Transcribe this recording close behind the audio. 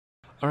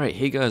Alright,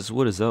 hey guys,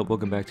 what is up?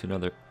 Welcome back to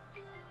another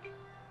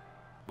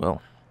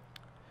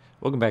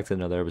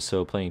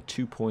episode playing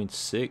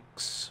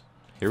 2.6.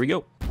 Here we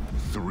go.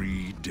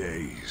 3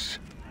 days.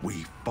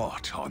 We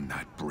fought on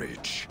that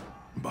bridge.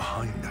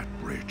 Behind that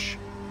bridge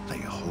lay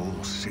a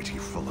whole city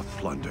full of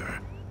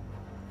plunder.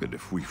 And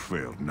if we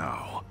failed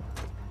now,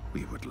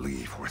 we would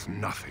leave with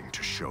nothing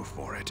to show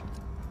for it.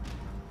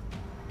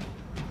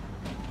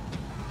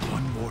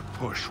 One more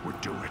push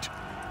would do it.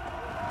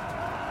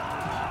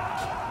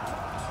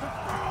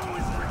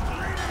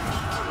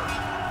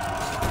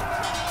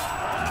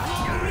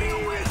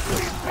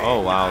 Oh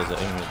wow, I was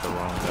aiming at the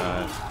wrong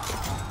guy.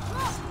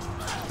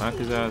 Knock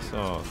his ass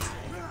off.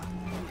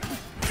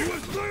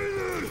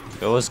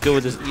 Yo, what's good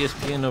with this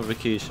ESPN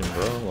notification,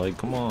 bro? Like,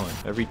 come on,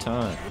 every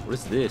time. What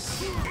is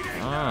this?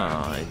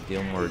 Ah, I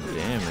deal more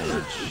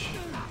damage.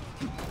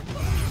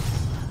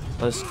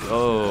 Let's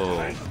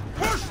go.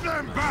 Push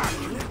them back!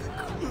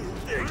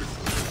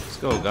 Let's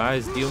go,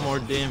 guys. Deal more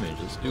damage.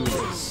 Let's do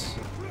this.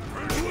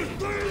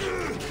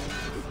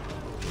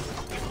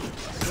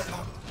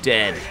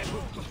 Dead.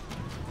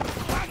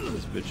 Get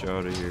this bitch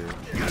out of here.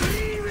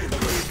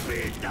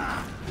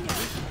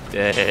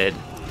 Dead.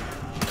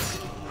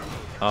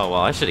 Oh,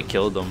 well, I should have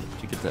killed him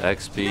to get the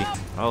XP.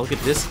 Oh, look at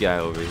this guy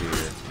over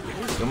here.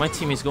 Yo, my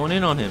teammate's going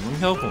in on him. Let me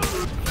help him.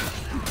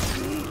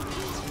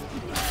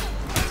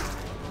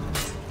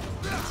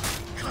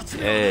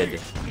 Dead.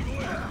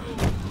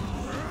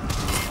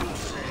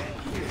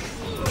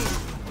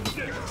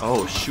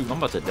 Oh, shoot. I'm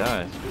about to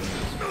die.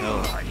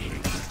 Hell.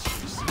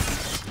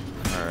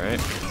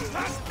 Alright.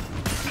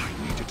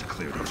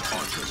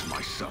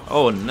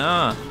 Oh,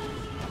 nah.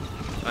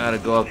 I gotta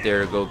go up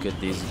there to go get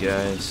these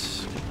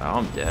guys. Oh,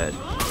 I'm dead.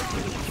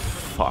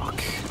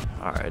 Fuck.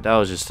 Alright, that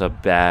was just a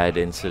bad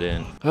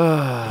incident.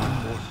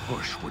 More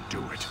push would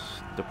do it.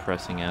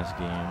 Depressing ass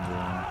game,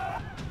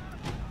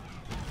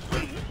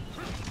 bro.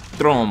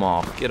 Throw him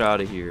off. Get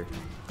out of here.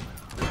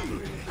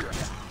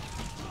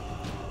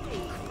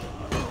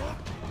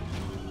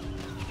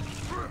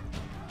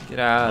 Get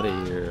out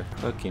of here.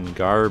 Fucking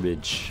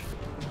garbage.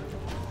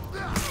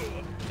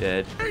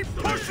 Dead.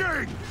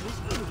 Pushing!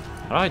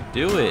 How do I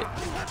do it?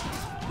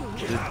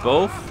 Is it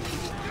both?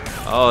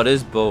 Oh, it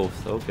is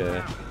both.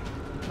 Okay.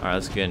 Alright,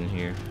 let's get in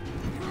here.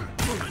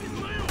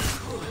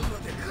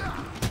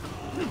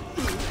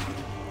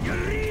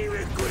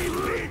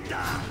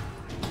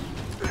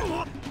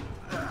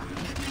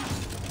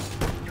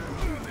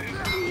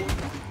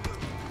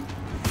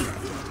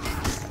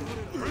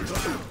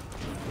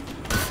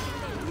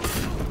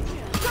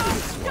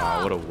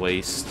 Wow, what a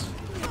waste.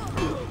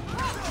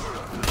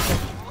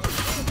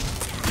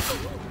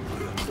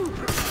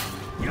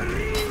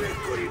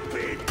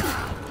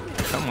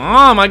 Come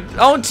on, my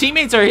own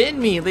teammates are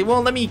hitting me. They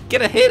won't let me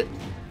get a hit.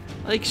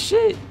 Like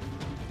shit.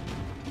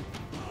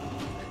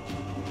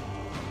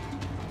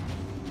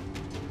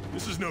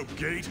 This is no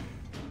gate.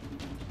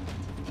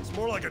 It's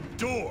more like a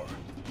door.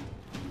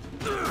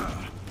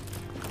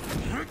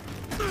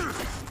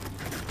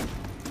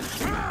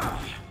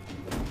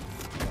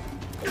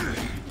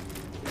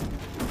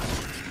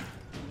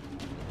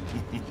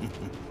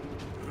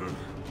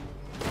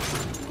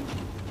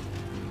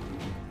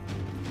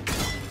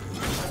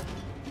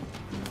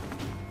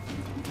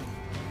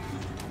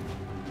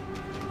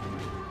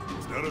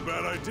 Not a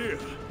bad idea.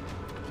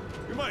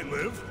 You might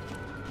live.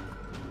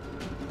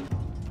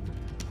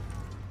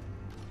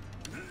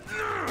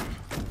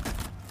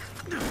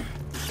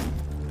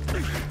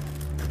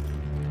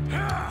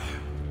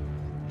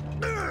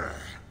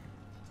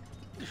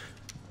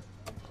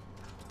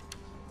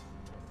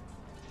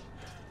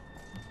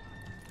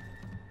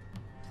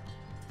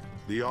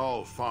 The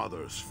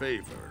All-Father's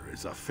favor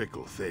is a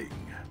fickle thing.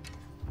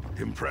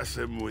 Impress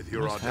him with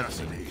your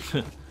audacity,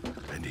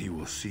 and he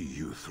will see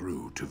you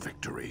through to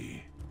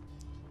victory.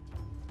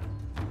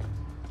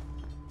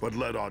 But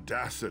let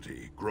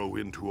audacity grow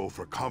into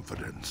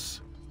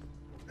overconfidence,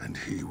 and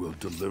he will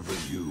deliver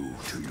you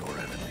to your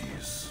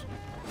enemies.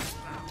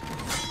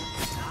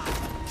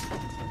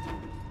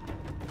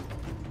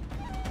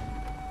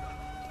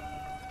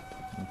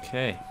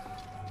 Okay.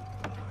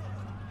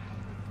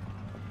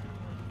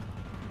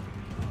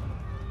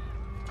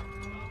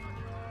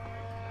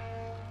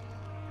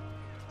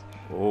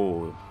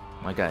 Oh,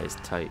 my guy is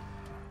tight.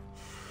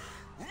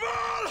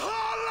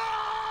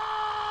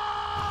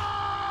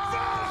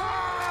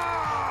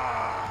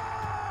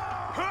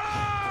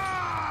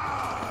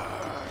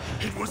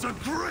 It was a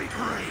great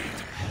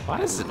raid.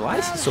 Why is he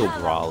so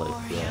brolic,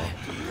 bro?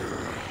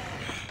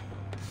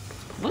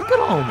 Look at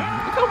him.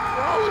 Look how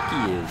brolic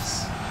he is.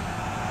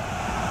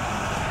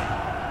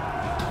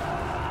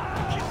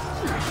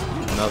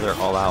 Another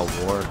all-out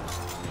war.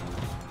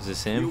 Is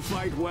this him? You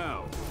fight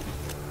well.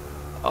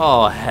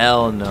 Oh,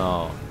 hell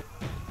no.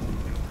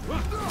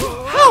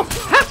 How?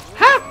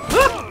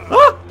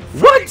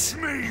 What?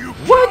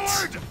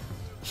 What?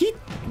 He...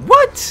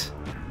 What?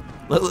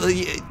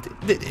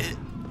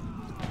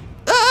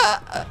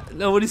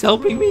 Nobody's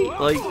helping me?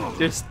 Like,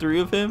 there's 3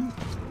 of him?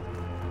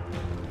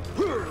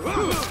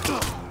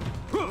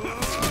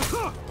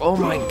 Oh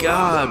my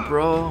god,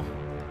 bro.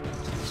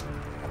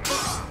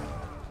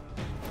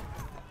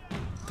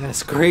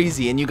 That's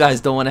crazy, and you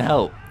guys don't want to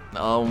help.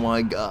 Oh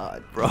my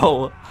god,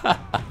 bro.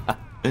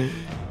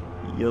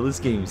 Yo, this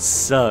game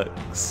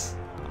sucks.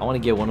 I want to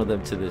get one of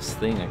them to this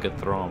thing. I could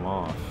throw them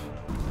off.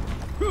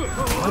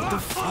 What the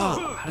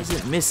fuck? How does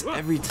it miss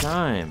every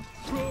time?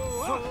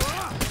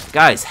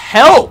 Guys,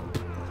 help!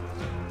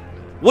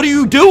 What are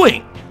you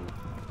doing?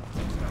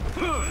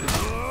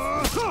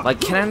 Like,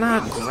 can I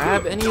not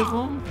grab any of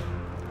them?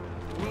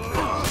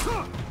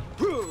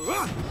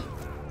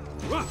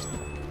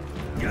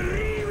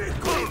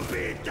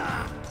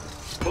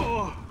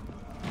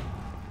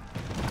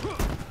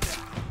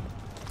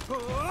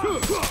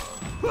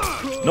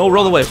 No,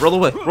 roll away, roll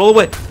away, roll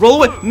away,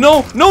 roll away.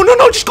 No, no, no,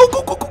 no, just go,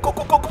 go, go, go, go,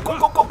 go, go, go,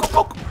 go, go,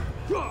 go, go.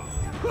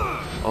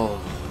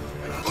 Oh.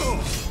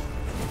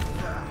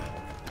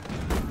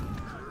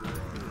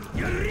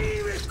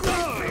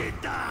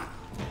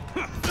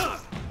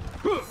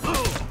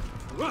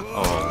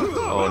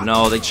 Oh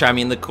no, they trapped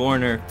me in the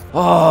corner.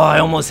 Oh, I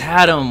almost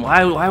had him.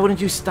 Why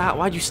wouldn't you stop?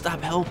 Why'd you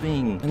stop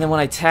helping? And then when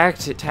I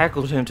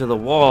tackled him to the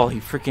wall, he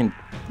freaking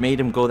made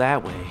him go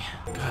that way.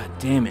 God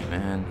damn it,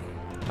 man.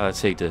 Gotta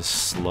take this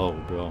slow,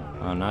 bro.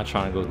 I'm not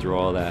trying to go through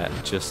all that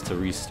just to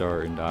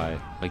restart and die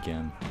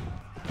again.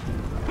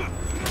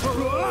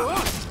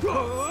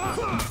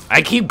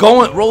 I keep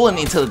rolling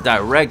into the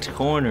direct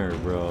corner,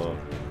 bro.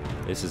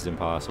 This is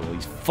impossible.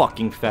 These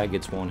fucking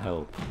faggots won't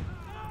help.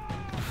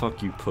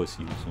 Fuck you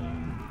pussies,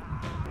 man.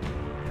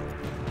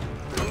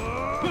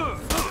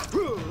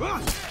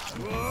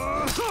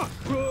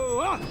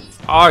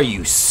 Are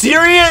you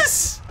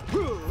serious?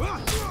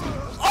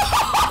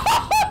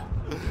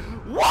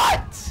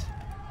 What?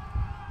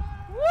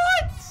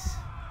 What?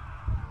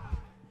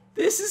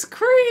 This is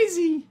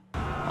crazy.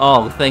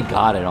 Oh, thank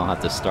God I don't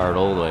have to start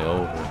all the way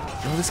over.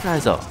 Yo, this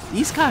guy's up.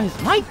 These guys,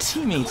 my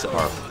teammates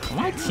are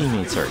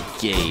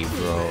gay,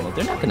 bro.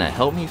 They're not gonna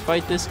help me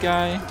fight this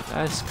guy.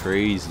 That's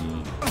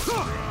crazy.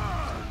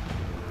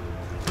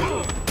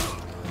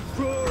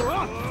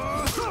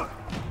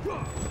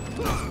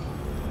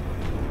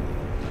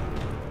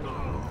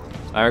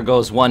 There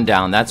goes one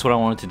down. That's what I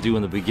wanted to do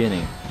in the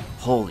beginning.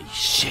 Holy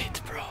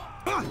shit, bro.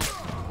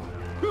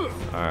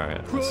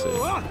 Alright, let's see.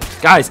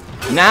 Guys,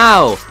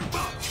 now!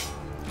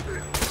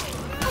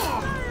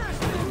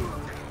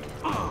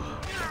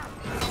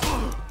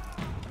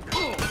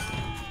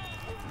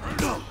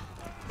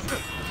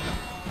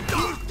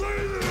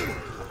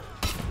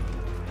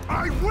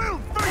 I will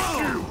face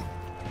you!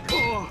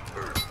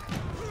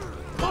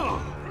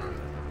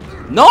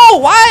 No,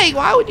 why?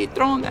 Why would you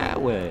throw him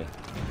that way?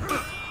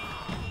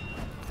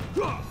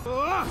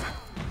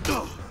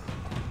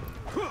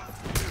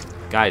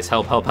 Guys,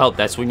 help, help, help.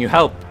 That's when you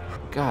help.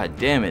 God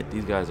damn it.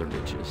 These guys are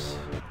bitches.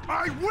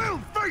 I will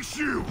face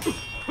you!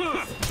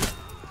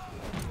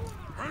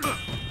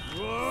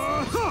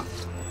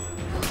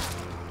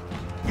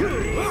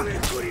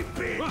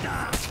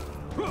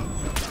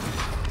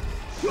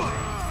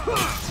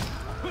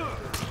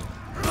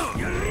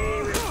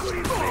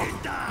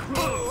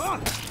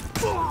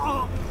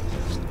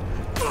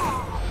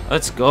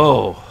 Let's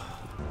go.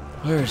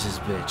 Where's this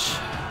bitch?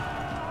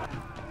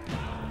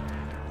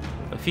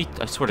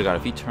 I swear to God,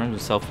 if he turns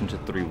himself into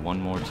 3 one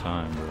more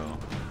time, bro.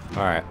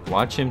 Alright,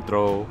 watch him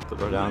throw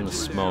down the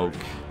smoke.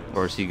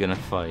 Or is he gonna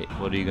fight?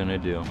 What are you gonna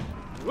do?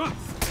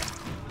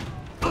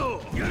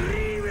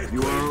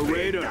 You are a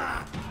raider.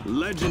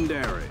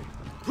 Legendary.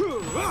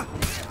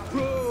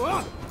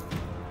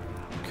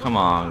 Come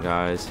on,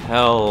 guys.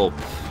 Help.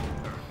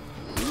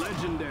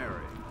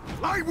 Legendary.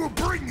 I will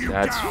bring you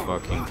That's down!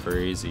 fucking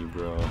crazy,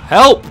 bro.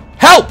 Help!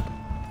 Help!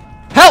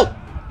 Help!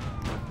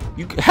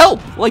 You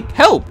help! Like,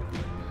 help!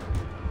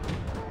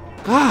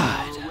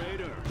 God.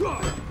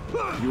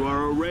 You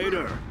are a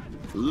raider.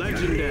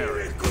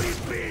 Legendary.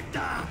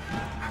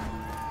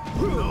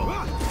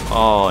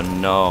 Oh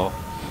no.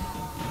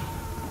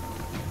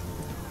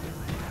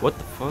 What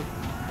the fuck?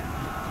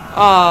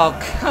 Oh,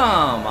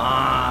 come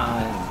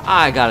on.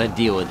 I gotta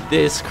deal with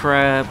this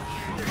crap.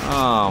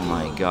 Oh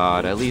my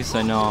god. At least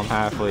I know I'm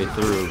halfway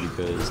through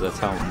because that's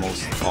how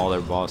all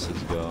their bosses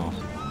go.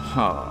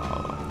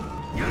 Oh,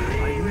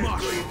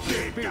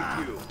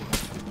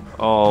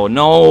 oh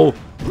no.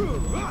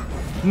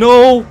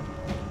 No.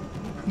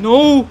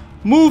 No.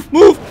 Move,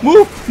 move,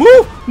 move,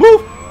 move,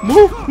 move,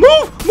 move, move,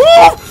 move.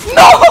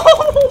 No!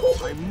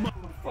 I must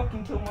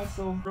Fucking kill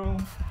myself, bro.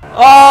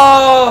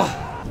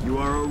 Oh! You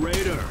are a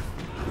raider.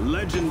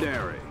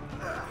 Legendary.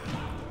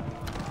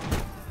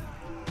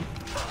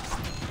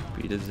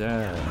 Beat his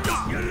ass.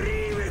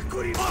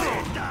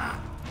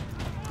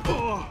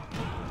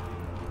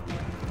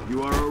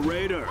 You are a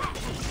raider.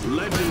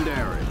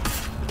 Legendary.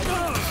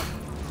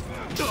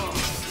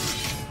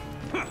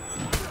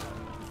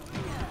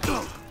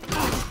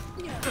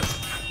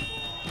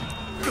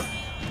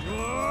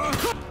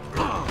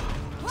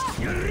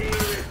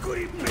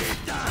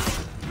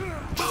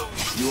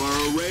 You are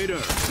a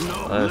raider.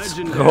 No, Let's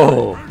legendary.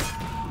 go.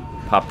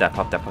 Pop that,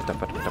 pop that, pop that,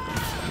 pop that, pop that, pop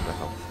that,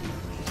 pop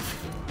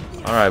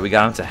that. Alright, we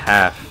got him to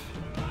half.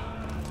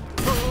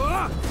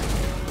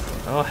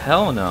 Oh,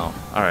 hell no.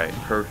 Alright,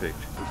 perfect.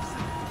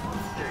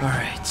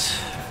 Alright.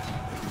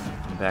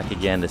 I'm back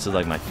again. This is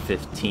like my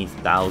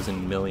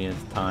 15,000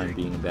 millionth time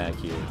being back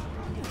here.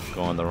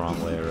 Going the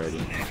wrong way already.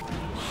 Shit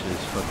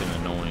is fucking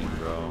annoying,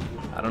 bro.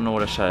 I don't know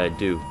what should I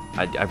do.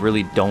 I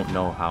really don't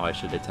know how I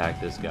should attack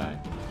this guy.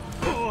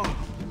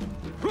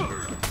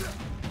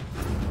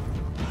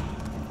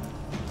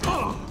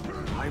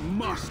 I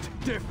must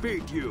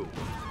defeat you.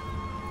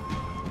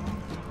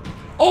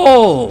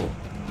 Oh!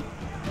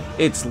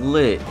 It's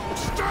lit.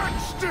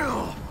 Stand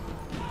still!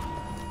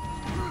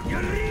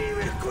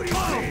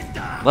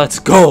 Let's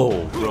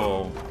go,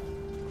 bro.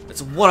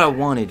 That's what I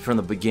wanted from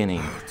the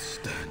beginning.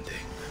 Outstanding.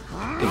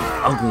 Big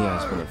ugly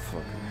ass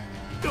motherfucker.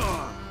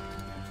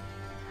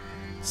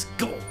 Let's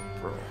go,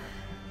 bro.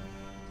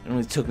 It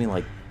only took me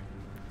like...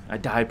 I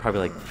died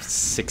probably like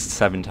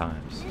 6-7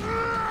 times.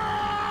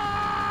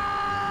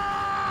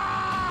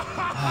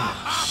 Oh,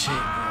 shit,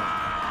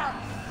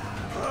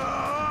 bro.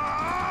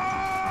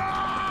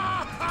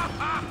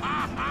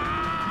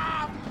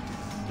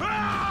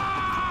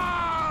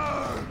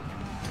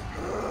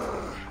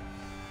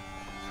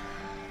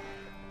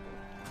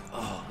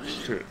 Oh,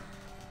 shit.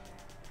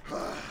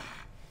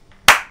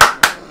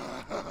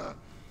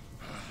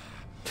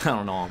 I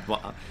don't know,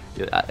 but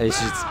it's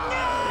just...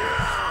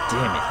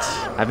 Damn it.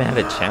 I haven't had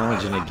a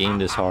challenge in a game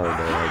this hard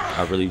that like,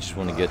 I really just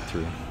want to get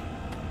through.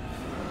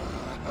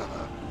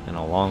 In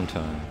a long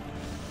time.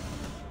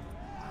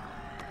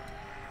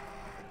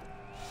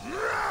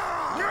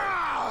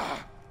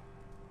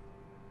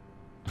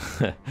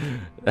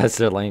 That's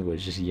their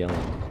language, just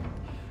yelling.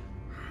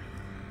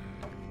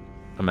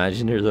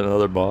 Imagine there's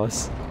another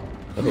boss.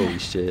 Holy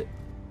shit.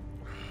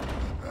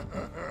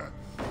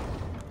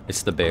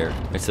 It's the bear.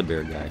 It's the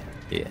bear guy.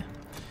 Yeah.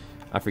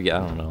 I forget, I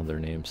don't know their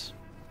names.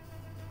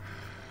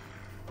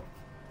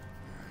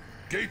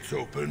 Gates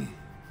open.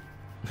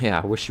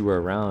 Yeah, I wish you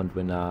were around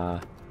when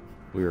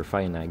we were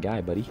fighting that guy,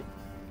 buddy.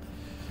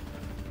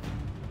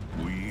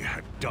 We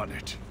had done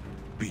it.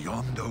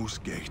 Beyond those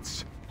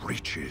gates,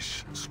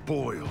 riches,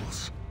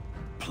 spoils,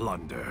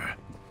 plunder.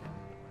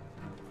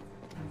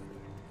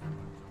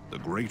 The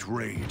great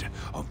raid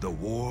of the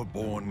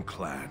war-born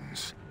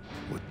clans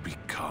would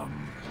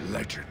become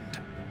legend.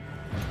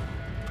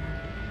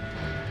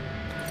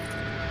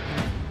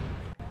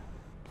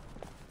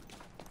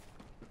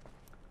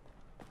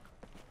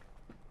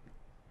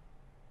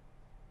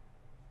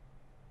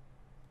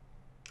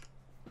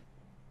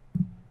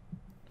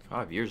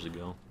 Five years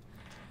ago.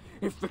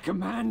 If the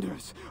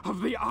commanders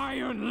of the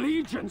Iron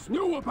Legions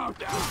knew about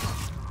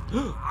that.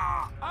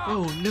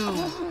 Oh no,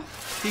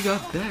 he got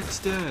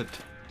backstabbed.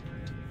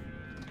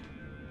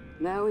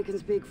 Now we can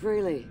speak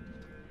freely.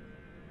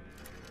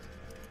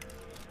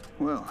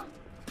 Well,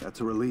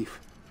 that's a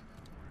relief.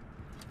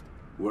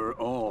 We're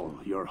all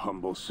your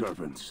humble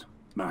servants,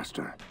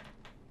 Master.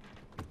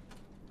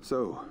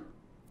 So,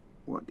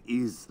 what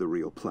is the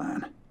real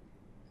plan?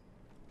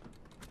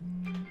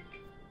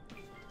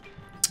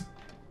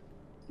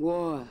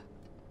 War.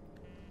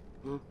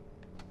 Huh?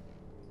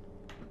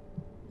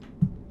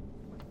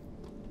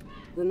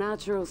 The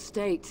natural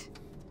state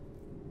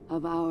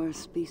of our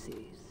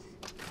species.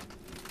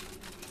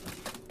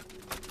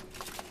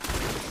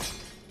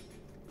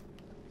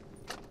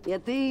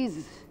 Yet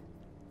these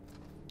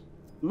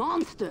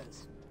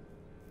monsters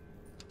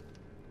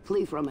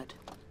flee from it.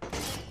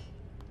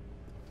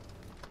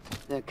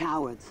 They're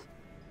cowards.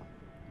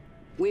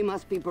 We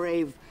must be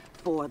brave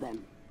for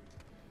them.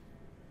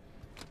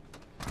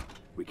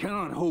 We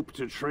cannot hope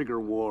to trigger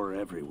war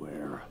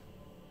everywhere.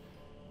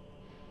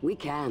 We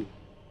can.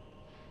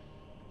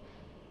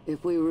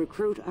 If we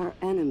recruit our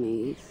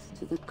enemies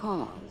to the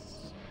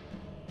cause.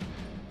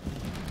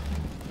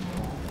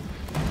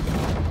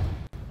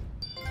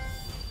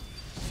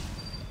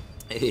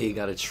 Hey,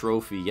 got a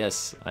trophy.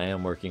 Yes, I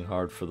am working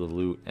hard for the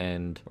loot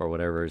and or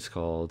whatever it's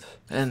called.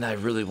 And I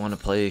really want to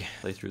play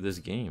through this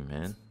game,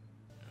 man.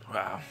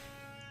 Wow.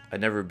 I've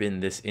never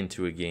been this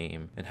into a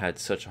game and had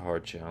such a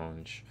hard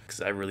challenge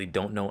because I really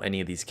don't know any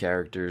of these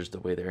characters, the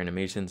way their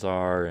animations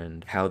are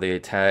and how they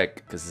attack,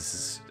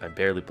 because I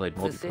barely played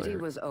multiplayer. The city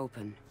was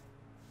open.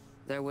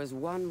 There was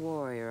one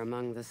warrior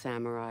among the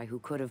samurai who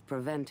could have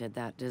prevented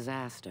that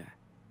disaster.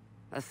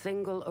 A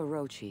single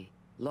Orochi,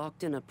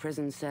 locked in a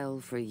prison cell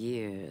for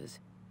years.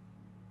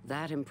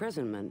 That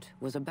imprisonment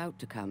was about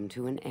to come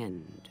to an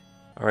end.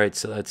 Alright,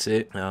 so that's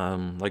it.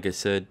 Like I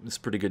said, it's a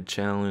pretty good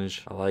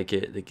challenge. I like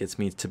it. It gets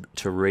me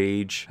to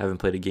rage. I haven't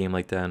played a game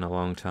like that in a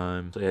long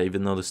time. So yeah,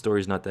 even though the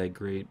story's not that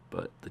great,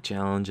 but the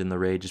challenge and the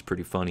rage is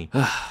pretty funny.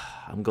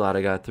 I'm glad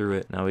I got through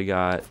it. Now we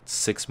got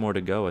 6 more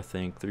to go, I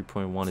think.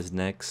 3.1 is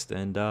next.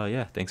 And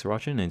yeah, thanks for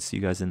watching and see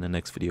you guys in the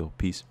next video.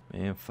 Peace.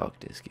 Man, fuck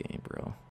this game, bro.